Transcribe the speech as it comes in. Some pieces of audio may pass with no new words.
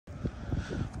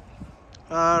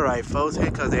Alright folks, here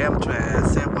comes the Amtrak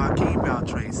San Joaquin bound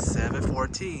train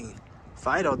 714.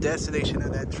 Final destination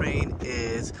of that train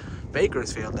is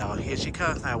Bakersfield. Now here she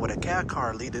comes now with a cat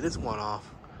car leading this one off.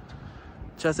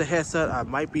 Just a heads up, I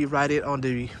might be riding on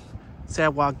the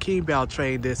San Joaquin bound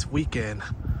train this weekend.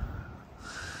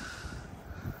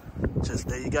 Just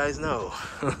let you guys know.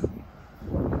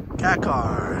 Cat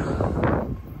car.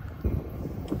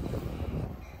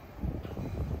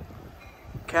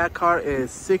 Cat car is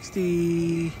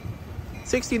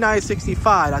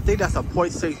 6965. I think that's a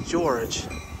Point St. George.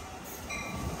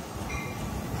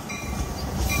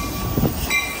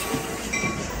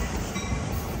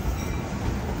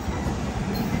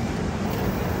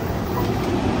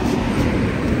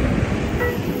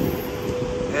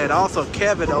 And also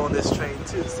Kevin on this train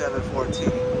too, 714.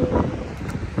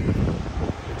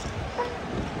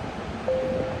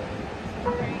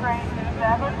 Train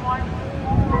 714.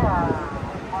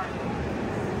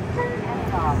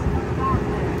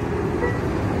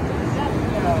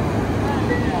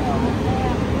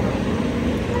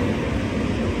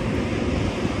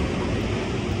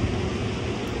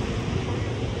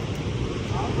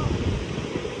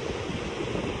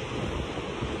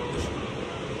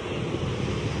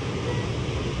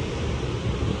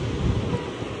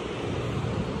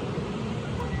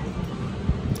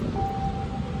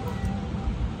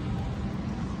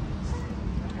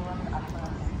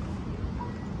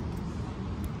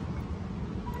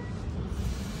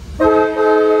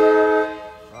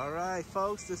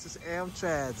 Folks, this is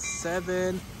Amtrak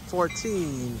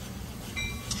 714.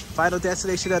 Final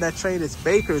destination of that train is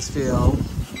Bakersfield.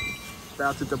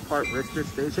 About to depart Richmond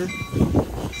Station.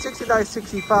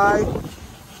 6965,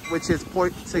 which is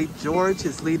Point St. George,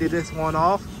 is leading this one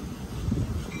off.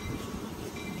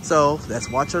 So let's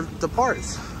watch her depart.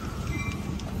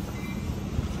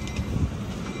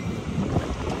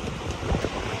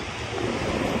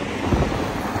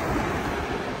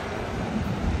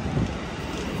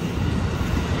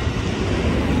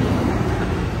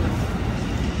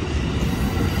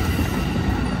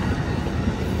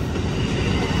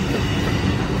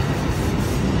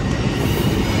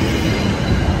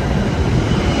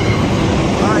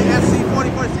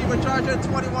 Charger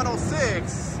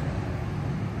 2106.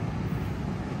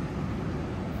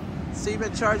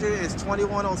 Siemens Charger is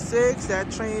 2106.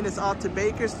 That train is off to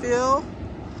Bakersfield.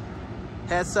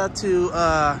 Heads up to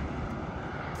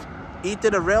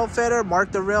Ethan the rail fetter,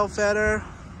 Mark the rail fetter,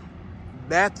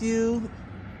 Matthew,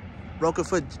 Broken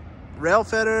Foot rail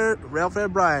fetter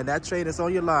Brian. That train is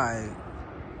on your line.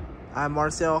 I'm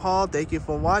Marcel Hall. Thank you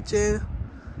for watching.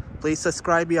 Please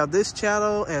subscribe me on this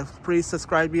channel and please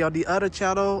subscribe me on the other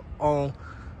channel on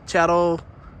channel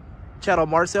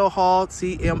Marcel Hall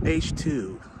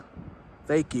CMH2.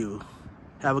 Thank you.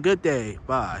 Have a good day.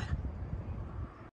 Bye.